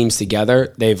we've picked teams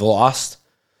together, they've lost.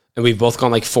 And we've both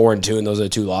gone like 4-2, and those are the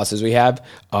 2 losses we have.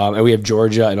 And we have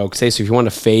Georgia and Oak State. So if you want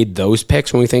to fade those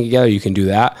picks when we think together, you can do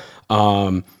that.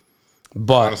 But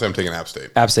honestly, I'm taking App State.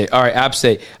 App State. All right, App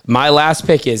State. My last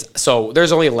pick is, so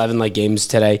there's only 11 like games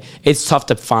today. It's tough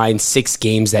to find 6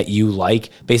 games that you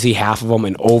like, basically half of them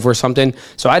and over something.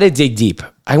 So I had to dig deep.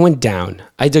 I went down.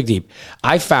 I dug deep.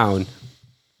 I found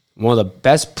one of the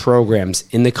best programs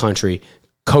in the country,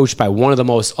 coached by one of the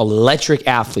most electric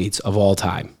athletes of all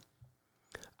time.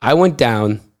 I went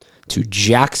down to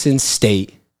Jackson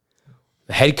State,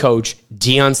 the head coach,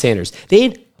 Deion Sanders. They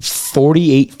had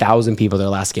 48,000 people their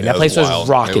last game. That place was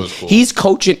rocking. Cool. He's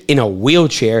coaching in a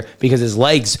wheelchair because his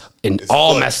legs and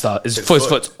all messed up. His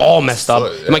foot's all messed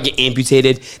up. He might get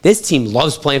amputated. This team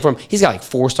loves playing for him. He's got like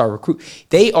 4-star recruit.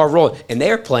 They are rolling, and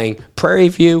they're playing Prairie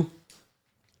View.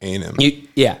 A&M.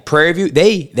 Prairie View,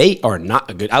 they are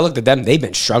not good. I looked at them. They've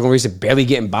been struggling recently, barely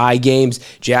getting by games.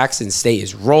 Jackson State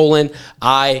is rolling.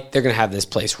 They're going to have this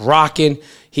place rocking.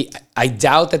 I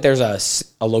doubt that there's a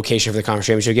location for the conference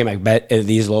championship game. I bet at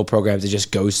these low programs, it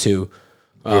just goes to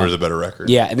whoever's a better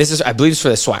record. Yeah, and this is, I believe it's for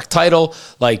the SWAC title.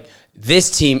 Like, this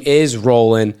team is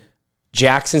rolling.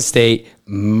 Jackson State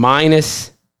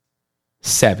 -7.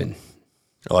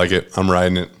 I like it. I'm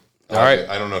riding it. All right.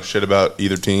 I don't know shit about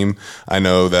either team. I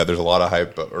know that there's a lot of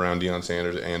hype around Deion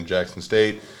Sanders and Jackson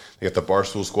State. They got the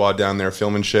Barstool squad down there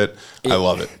filming shit. I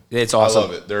love it. It's awesome. I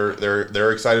love it.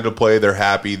 They're excited to play. They're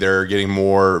happy. They're getting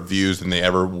more views than they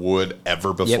ever would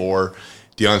before. Yep.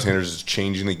 Deion Sanders is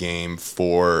changing the game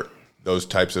for those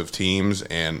types of teams,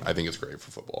 and I think it's great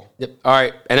for football. Yep. All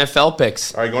right, NFL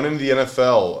picks. All right, going into the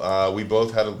NFL, we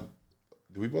both had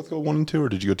did we both go 1-2, or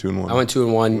did you go 2-1? I went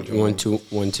 2-1. You went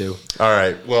 2-1-2. All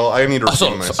right. Well, I need to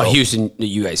repeat myself. Houston,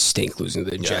 you guys stink losing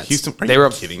to the Jets. Houston, they were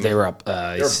up. Kidding they me? were up.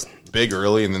 They were big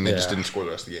early, and then they just didn't score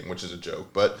the rest of the game, which is a joke.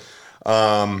 But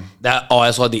I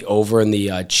also had the over in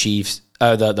the Chiefs,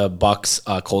 the Bucks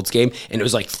Colts game, and it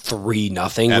was like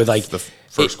 3-0 with like the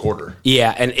first quarter.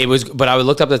 Yeah, and it was. But I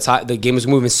looked up the game was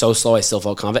moving so slow. I still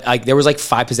felt confident. Like there was like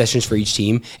 5 possessions for each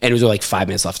team, and it was like 5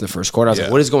 minutes left in the first quarter. I was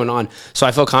like, "What is going on?" So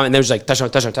I felt confident. And there was like touchdown,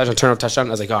 turnover, touchdown.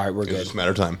 I was like, "All right, we're good." It's just a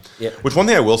matter of time. Yeah. Which one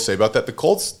thing I will say about that, the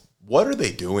Colts. What are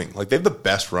they doing? Like, they have the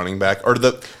best running back or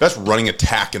the best running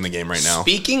attack in the game right now.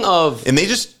 Speaking of, and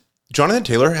Jonathan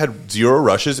Taylor had 0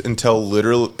 rushes until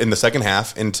literally in the second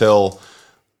half until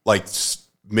like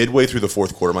midway through the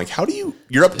fourth quarter. I'm like,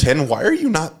 you're up 10. Why are you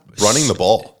not running the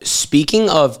ball? Speaking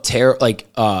of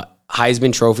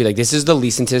Heisman Trophy, like this is the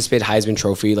least anticipated Heisman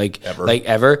Trophy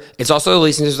ever. It's also the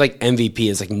least anticipated MVP.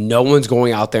 It's like no one's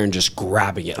going out there and just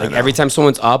grabbing it. Like every time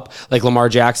someone's up, like Lamar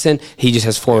Jackson, he just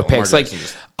has 4 picks. Like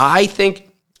I think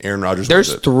Aaron Rodgers.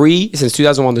 There's 3 since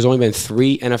 2001. There's only been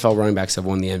 3 NFL running backs that have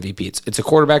won the MVP. It's a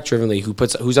quarterback driven league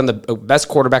who's on the best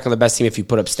quarterback on the best team if you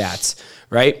put up stats,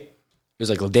 right? It was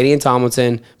like LaDainian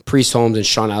Tomlinson, Priest Holmes, and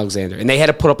Sean Alexander. And they had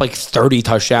to put up like 30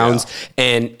 touchdowns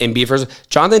and be first.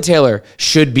 Jonathan Taylor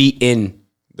should be in.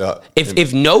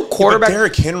 If no quarterback.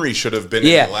 Derrick Henry should have been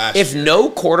in last year. If no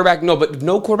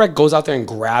quarterback goes out there and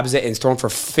grabs it and is thrown for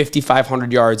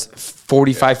 5,500 yards,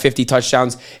 45, 50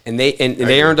 touchdowns, and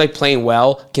they aren't like playing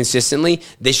well consistently,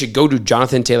 they should go to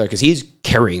Jonathan Taylor because he's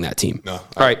carrying that team. No, All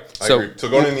right. I agree. So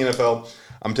going into the NFL,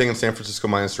 I'm taking San Francisco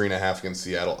 -3.5 against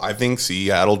Seattle. I think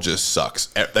Seattle just sucks.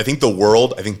 I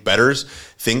think bettors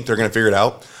think they're going to figure it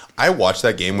out. I watched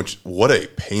that game, what a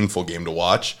painful game to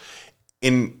watch.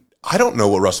 And I don't know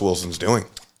what Russell Wilson's doing.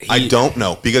 I don't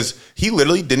know because he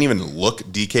literally didn't even look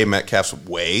DK Metcalf's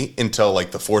way until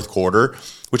like the fourth quarter,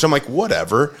 which I'm like,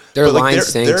 whatever. Their line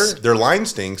stinks. Their line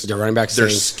stinks. Their running back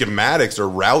stinks. Their schematics, their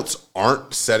routes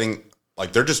aren't setting,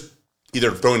 like they're just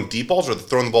either throwing deep balls or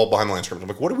throwing the ball behind the line of scrimmage. I'm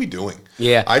like, what are we doing?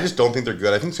 Yeah. I just don't think they're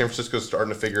good. I think San Francisco's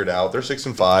starting to figure it out. They're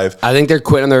 6-5. I think they're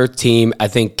quitting on their team. I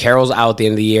think Carroll's out at the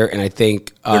end of the year, and I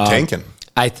think they're tanking.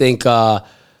 I think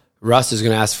Russ is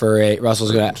going to ask for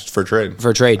for trade. For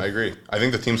a trade. I agree. I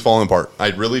think the team's falling apart. I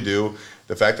really do.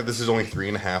 The fact that this is only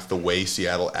 3.5, the way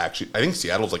Seattle I think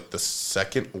Seattle's like the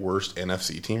second worst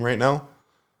NFC team right now.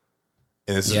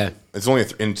 And it's only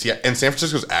and San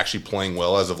Francisco's actually playing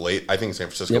well as of late. I think San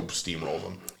Francisco steamrolls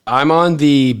them. I'm on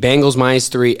the Bengals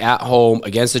 -3 at home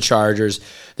against the Chargers.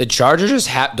 The Chargers just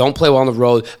don't play well on the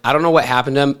road. I don't know what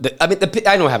happened to them.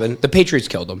 I know what happened. The Patriots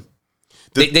killed them.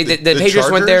 The Patriots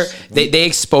Chargers went there. They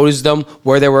exposed them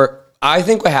where they were. I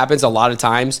think what happens a lot of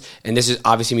times, and this is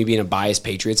obviously me being a biased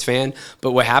Patriots fan,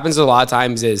 but what happens a lot of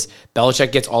times is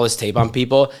Belichick gets all this tape on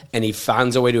people, and he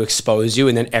finds a way to expose you,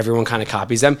 and then everyone kind of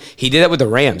copies them. He did that with the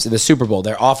Rams in the Super Bowl.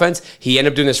 Their offense, he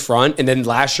ended up doing this front, and then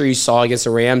last year you saw against the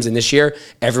Rams, and this year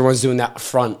everyone's doing that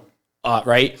front,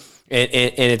 right?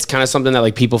 And it's kind of something that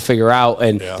like people figure out,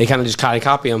 and they kind of just kind of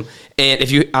copy them. And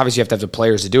if you obviously you have to have the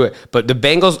players to do it, but the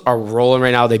Bengals are rolling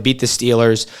right now. They beat the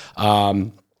Steelers.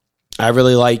 I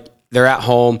really like. They're at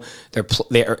home. I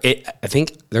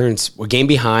think they're in a game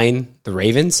behind the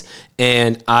Ravens,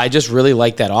 and I just really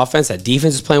like that offense. That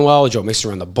defense is playing well. Joe Mixon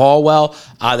run the ball well.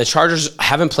 The Chargers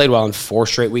haven't played well in 4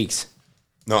 straight weeks.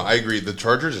 No, I agree. The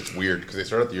Chargers, it's weird because they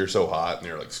started the year so hot and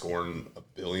they're like scoring a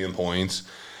billion points.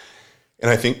 And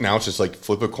I think now it's just like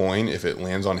flip a coin. If it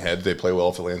lands on heads, they play well.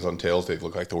 If it lands on tails, they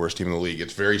look like the worst team in the league.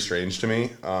 It's very strange to me.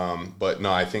 But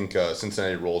no, I think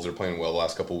Cincinnati Rolls are playing well the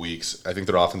last couple of weeks. I think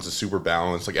their offense is super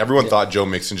balanced. Like everyone thought Joe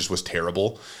Mixon just was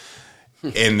terrible.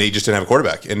 And they just didn't have a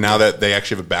quarterback. And now that they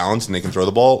actually have a balance and they can throw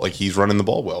the ball, like he's running the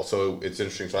ball well. So it's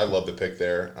interesting. So I love the pick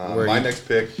there. My next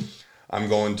pick I'm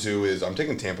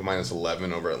taking Tampa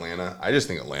 -11 over Atlanta. I just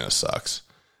think Atlanta sucks.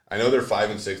 I know they're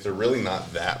 5-6. They're really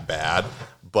not that bad.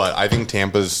 But I think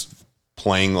Tampa's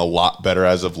playing a lot better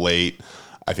as of late.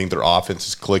 I think their offense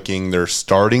is clicking. They're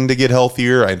starting to get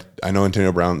healthier. I know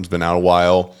Antonio Brown's been out a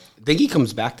while. I think he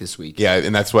comes back this week. Yeah,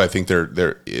 and that's why I think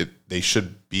they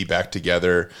should be back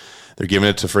together. They're giving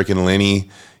it to freaking Lenny.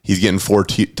 He's getting 4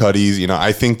 tutties. You know,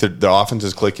 I think that the offense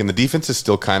is clicking. The defense is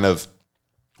still kind of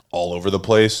all over the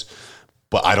place,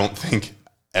 but I don't think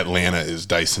Atlanta is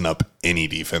dicing up any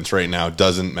defense right now. It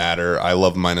doesn't matter. I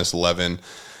love -11.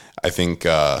 I think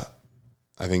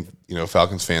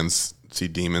Falcons fans see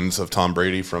demons of Tom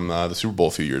Brady from the Super Bowl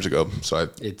a few years ago. So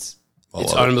it's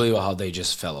unbelievable how they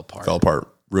just fell apart.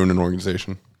 Ruined an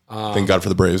organization. Thank God for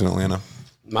the Braves in Atlanta.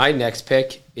 My next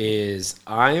pick is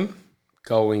I'm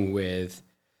going with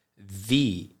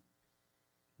the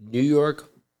New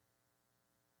York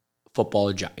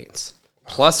Football Giants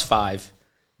 +5.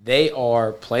 They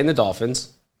are playing the Dolphins.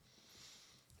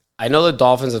 I know the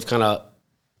Dolphins have kind of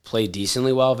played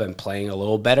decently well, been playing a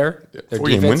little better. Their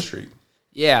 4-game win streak.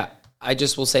 Yeah, I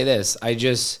just will say this.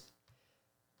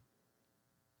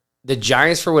 The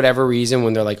Giants, for whatever reason,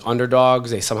 when they're like underdogs,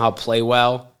 they somehow play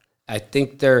well. I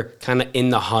think they're kind of in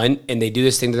the hunt, and they do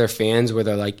this thing to their fans where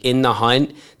they're like in the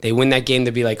hunt. They win that game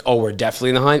to be like, oh, we're definitely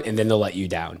in the hunt, and then they'll let you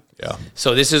down. Yeah.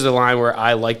 So this is the line where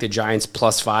I like the Giants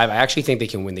 +5. I actually think they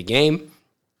can win the game.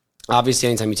 Obviously,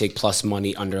 anytime you take plus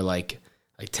money under like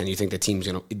 10, you think the team's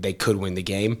they could win the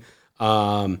game.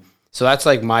 So that's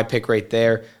like my pick right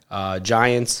there.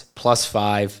 Giants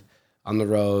 +5 on the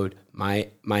road.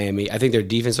 Miami. I think their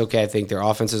defense okay. I think their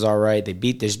offense is all right. They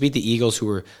just beat the Eagles, who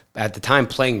were at the time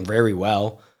playing very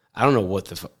well. I don't know what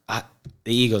the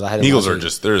Eagles. I had them Eagles are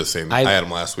just they're the same. I had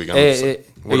them last week. You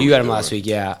had them last week,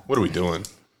 yeah. What are we doing?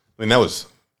 I mean, that was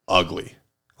ugly.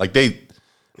 Like they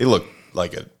looked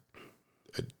like a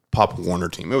Pop Warner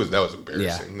team. That was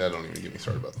embarrassing. That don't even get me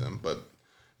started about them. But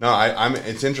no,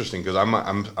 it's interesting because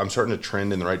I'm starting to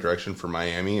trend in the right direction for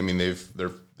Miami. I mean,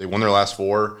 they won their last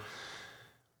 4.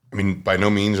 I mean, by no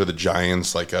means are the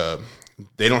Giants like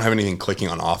they don't have anything clicking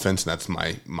on offense, and that's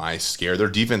my scare. Their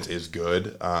defense is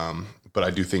good, but I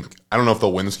do think I don't know if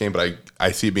they'll win this game, but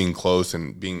I see it being close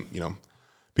and being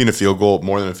a field goal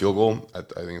more than a field goal. I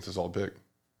think it's a solid pick.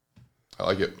 I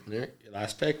like it. All right, your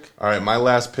last pick. All right, my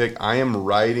last pick. I am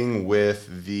riding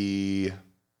with the.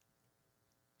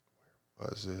 Where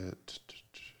was it?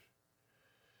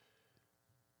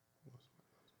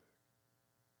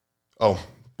 Oh,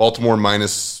 Baltimore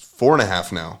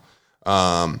 -4.5 now.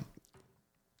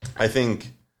 I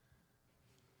think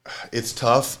it's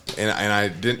tough, and I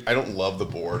don't love the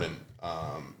board, and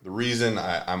the reason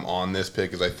I'm on this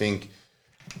pick is I think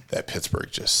that Pittsburgh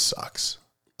just sucks.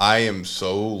 I am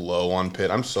so low on Pitt.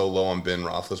 I'm so low on Ben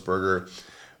Roethlisberger,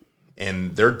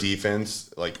 and their defense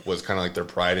was kind of like their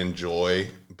pride and joy,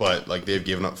 but they've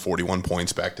given up 41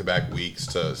 points back-to-back weeks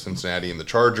to Cincinnati and the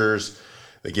Chargers.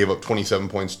 They gave up 27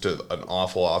 points to an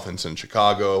awful offense in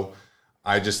Chicago.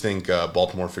 I just think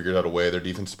Baltimore figured out a way. Their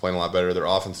defense is playing a lot better. Their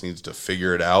offense needs to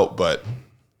figure it out. But,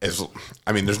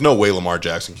 there's no way Lamar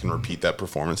Jackson can repeat that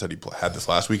performance that he had this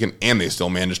last weekend, and they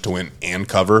still managed to win and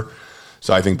cover.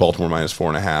 So I think Baltimore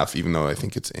 -4.5, even though I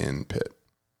think it's in Pitt.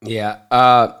 Yeah.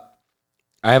 I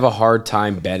have a hard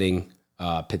time betting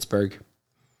Pittsburgh.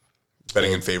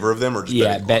 Betting in favor of them or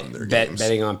just betting on their games?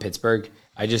 Betting on Pittsburgh.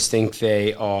 I just think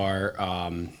they are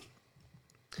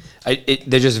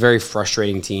they're just a very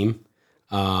frustrating team.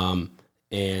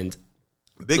 And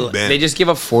Big Ben. They just give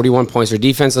up 41 points. Their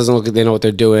defense doesn't look like they know what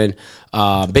they're doing.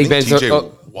 Big Ben.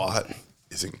 TJ Watt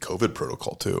is in COVID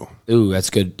protocol too. Ooh, that's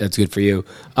good. That's good for you.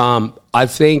 I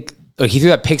think he threw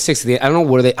that pick six. I don't know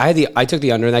what are they. I took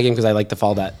the under in that game because I like to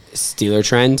follow that Steeler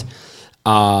trend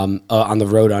on the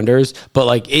road unders.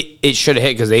 But it should have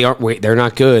hit because they're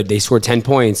not good. They scored 10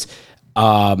 points.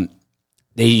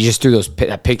 They just threw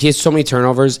that pick. He has so many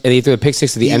turnovers, and he threw a pick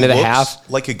six at the end of the half.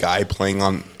 Like a guy playing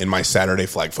in my Saturday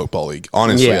flag football league.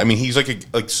 Honestly, Yeah. I mean, he's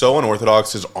like so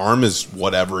unorthodox. His arm is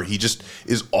whatever. He just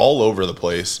is all over the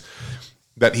place.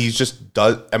 That he just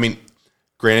does. I mean,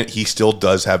 granted, he still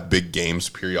does have big games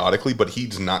periodically, but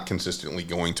he's not consistently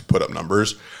going to put up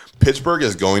numbers. Pittsburgh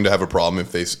is going to have a problem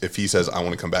if he says, "I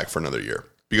want to come back for another year,"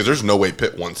 because there's no way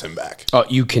Pitt wants him back. Oh,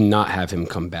 you cannot have him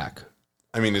come back.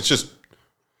 I mean, it's just.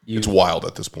 It's wild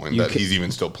at this point that he's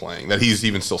even still playing, that he's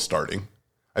even still starting.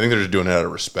 I think they're just doing it out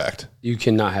of respect. You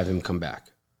cannot have him come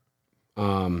back.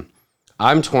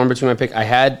 I'm torn between my pick. I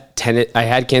had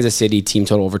Kansas City team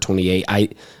total over 28.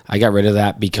 I got rid of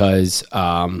that because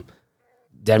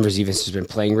Denver's defense has been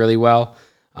playing really well.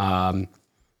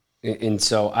 And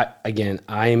so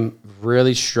I'm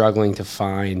really struggling to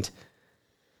find.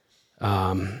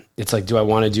 It's like, do I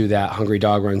want to do that hungry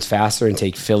dog runs faster and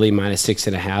take Philly minus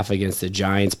 6.5 against the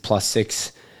Giants plus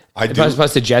 6?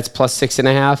 Plus the Jets plus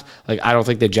 6.5. Like, I don't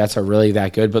think the Jets are really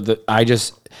that good, but Nick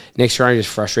Sirianni just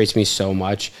frustrates me so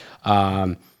much.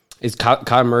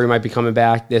 Kyler Murray might be coming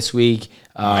back this week.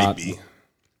 Might be.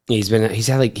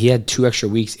 He had 2 extra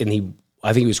weeks, and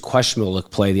I think he was questionable to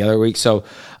play the other week. So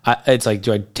it's like,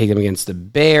 do I take them against the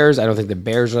Bears? I don't think the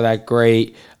Bears are that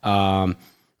great.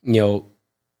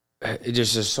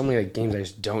 There's so many games I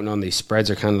just don't know, and these spreads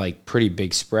are kind of like pretty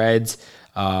big spreads.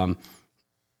 Do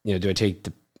I take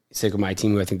the stick with my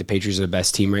team, who I think the Patriots are the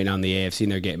best team right now in the AFC,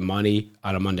 and they're getting money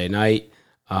on a Monday night.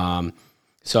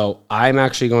 So I'm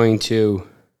actually going to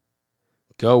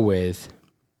go with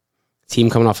a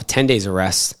team coming off of 10 days of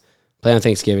rest, played on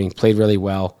Thanksgiving, played really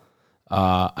well.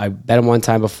 I bet them one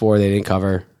time before, they didn't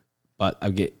cover, but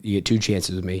you get 2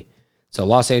 chances with me. So the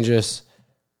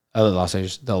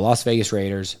Las Vegas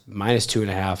Raiders, minus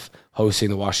 2.5, hosting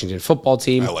the Washington football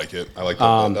team. I like it. I like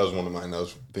that. That was one of mine I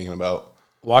was thinking about.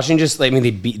 Washington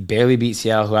they barely beat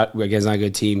Seattle, who again is not a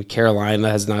good team. Carolina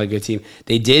has not a good team.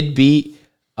 They did beat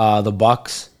the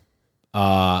Bucs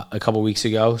a couple weeks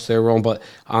ago, so they're rolling. But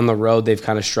on the road, they've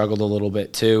kind of struggled a little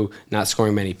bit too, not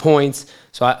scoring many points.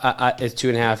 So it's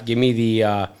 2.5. Give me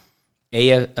the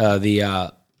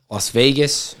Las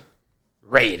Vegas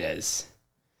Raiders.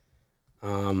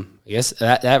 I guess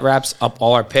that wraps up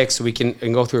all our picks. So we can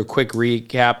go through a quick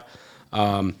recap.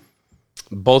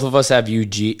 Both of us have I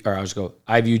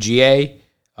have UGA.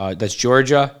 That's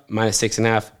Georgia minus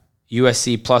 6.5.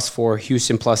 USC plus 4.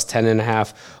 Houston plus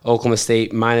 10.5. Oklahoma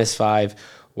State minus 5.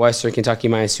 Western Kentucky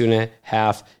minus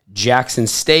 2.5. Jackson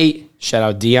State, shout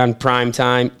out Dion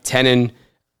Primetime,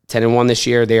 10-1 this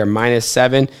year. They are minus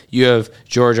 7. You have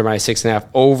Georgia minus 6.5.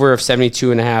 Over of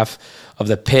 72.5 of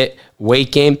the Pitt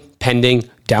weight game. Pending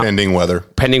weather.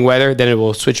 Then it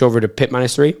will switch over to Pitt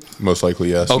minus 3. Most likely,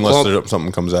 yes. Unless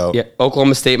something comes out. Yeah.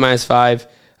 Oklahoma State minus 5.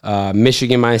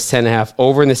 Michigan minus 10.5.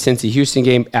 Over in the Cincy Houston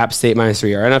game. App State minus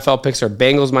 3. Our NFL picks are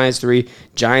Bengals minus 3.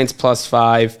 Giants plus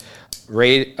 5.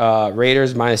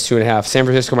 Raiders minus 2.5. San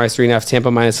Francisco minus 3.5. Tampa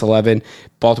minus 11.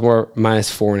 Baltimore minus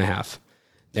 4.5.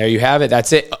 There you have it.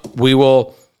 That's it.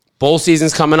 Bowl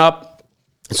season's coming up.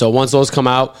 So once those come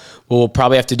out, what we'll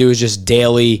probably have to do is just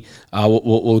daily.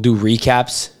 We'll do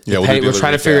recaps. Yeah, we're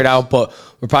trying to figure it out, but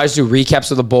we'll probably just do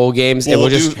recaps of the bowl games. Well,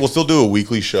 and we'll still do a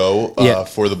weekly show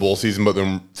for the bowl season. But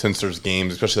then since there's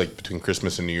games, especially like between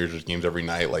Christmas and New Year's, there's games every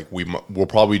night. Like we'll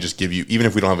probably just give you, even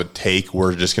if we don't have a take,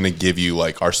 we're just going to give you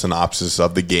like our synopsis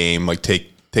of the game. Like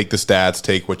take the stats,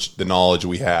 take the knowledge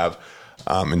we have,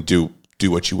 and do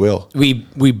what you will.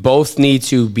 We both need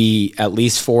to be at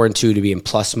least 4-2 to be in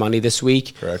plus money this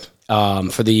week. Correct.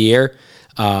 For the year.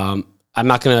 I'm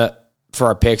not going to, for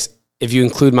our picks, if you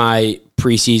include my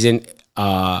preseason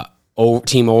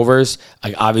team overs,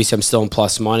 like obviously I'm still in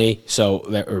plus money, so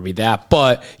that would be that.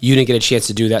 But you didn't get a chance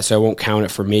to do that, so I won't count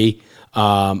it for me.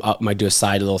 I might do a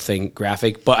side little thing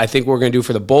graphic. But I think what we're going to do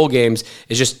for the bowl games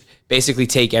is just basically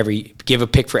give a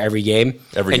pick for every game.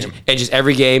 And just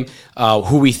every game,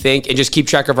 who we think, and just keep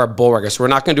track of our bowl records. So we're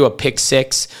not going to do a pick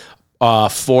 6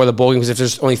 for the bowl game, because if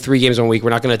there's only 3 games 1 week,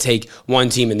 we're not going to take one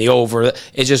team in the over.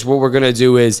 It's just what we're going to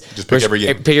do is just pick every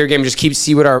game. Pick your game. Just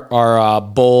see what our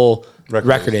bowl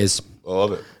record is. I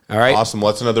love it. All right. Awesome.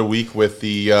 Well, that's another week with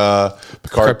the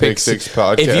Picard Pick 6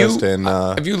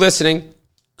 podcast. If you're listening,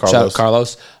 Carlos. shout out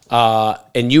Carlos,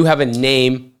 and you have a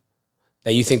name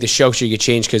that you think the show should get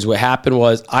changed, because what happened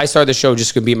was I started the show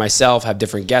just going to be myself, have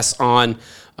different guests on.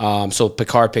 So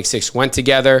Picard Pick 6 went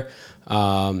together.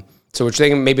 So we're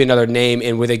thinking maybe another name,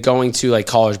 and with it going to like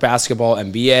college basketball,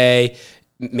 NBA,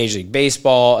 Major League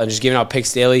Baseball, and just giving out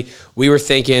picks daily, we were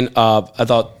thinking of, I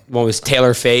thought one was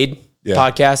Taylor Fade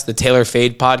podcast, the Taylor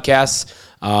Fade podcast.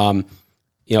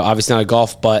 obviously not a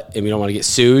golf, and we don't want to get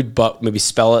sued, but maybe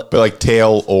spell it. But like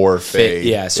tail or fade.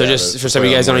 Yeah. So just for some of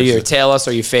you guys, don't know, you either tail us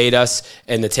or you fade us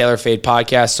in the Taylor Fade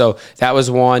podcast. So that was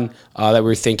one that we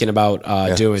were thinking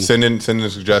about doing. Send in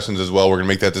suggestions as well. We're going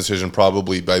to make that decision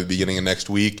probably by the beginning of next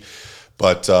week.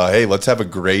 But hey, let's have a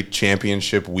great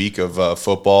championship week of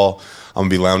football. I'm going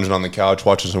to be lounging on the couch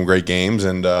watching some great games,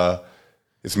 and it's going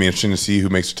to be interesting to see who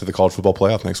makes it to the college football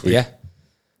playoff next week. Yeah.